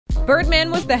Birdman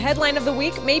was the headline of the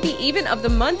week, maybe even of the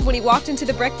month, when he walked into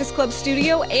the Breakfast Club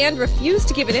studio and refused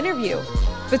to give an interview.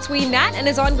 Between that and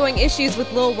his ongoing issues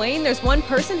with Lil Wayne, there's one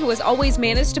person who has always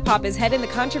managed to pop his head in the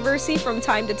controversy from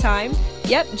time to time.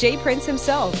 Yep, J. Prince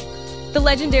himself. The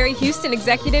legendary Houston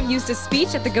executive used a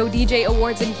speech at the Go DJ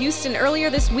Awards in Houston earlier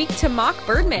this week to mock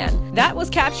Birdman. That was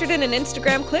captured in an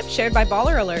Instagram clip shared by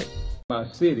Baller Alert. My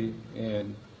city,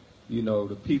 and you know,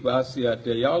 the people I see out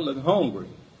there, y'all look hungry.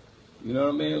 You know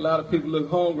what I mean? A lot of people look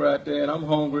hungry out there, and I'm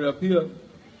hungry up here.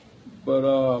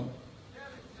 But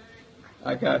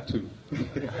I got to.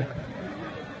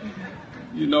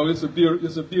 You know, it's a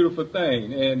beautiful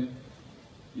thing, and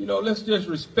you know, let's just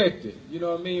respect it. You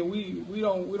know what I mean? We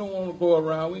don't want to go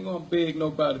around. We ain't gonna beg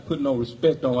nobody to put no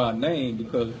respect on our name,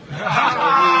 because you know what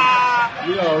I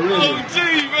mean? We all really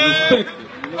respect it.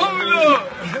 You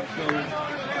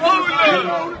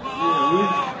know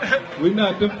we're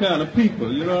not them kind of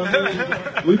people. You know what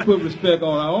I mean? We put respect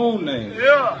on our own name.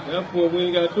 Yeah. Therefore, we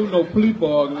ain't got to do no plea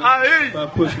bargaining by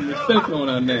putting respect on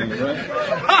our name, right?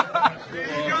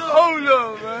 Hold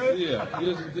up, man. Yeah,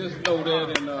 just know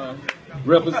that and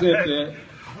represent that,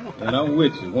 and I'm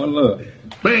with you. One love.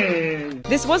 Bang!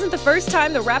 This wasn't the first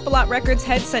time the Rap-A-Lot Records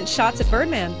head sent shots at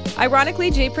Birdman. Ironically,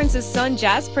 J. Prince's son,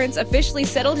 Jazz Prince, officially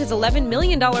settled his $11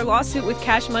 million lawsuit with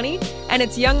Cash Money and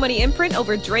its Young Money imprint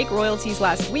over Drake royalties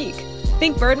last week.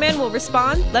 Think Birdman will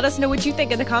respond? Let us know what you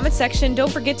think in the comments section.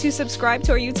 Don't forget to subscribe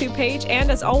to our YouTube page,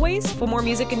 and as always, for more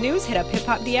music and news, hit up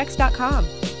hiphopdx.com.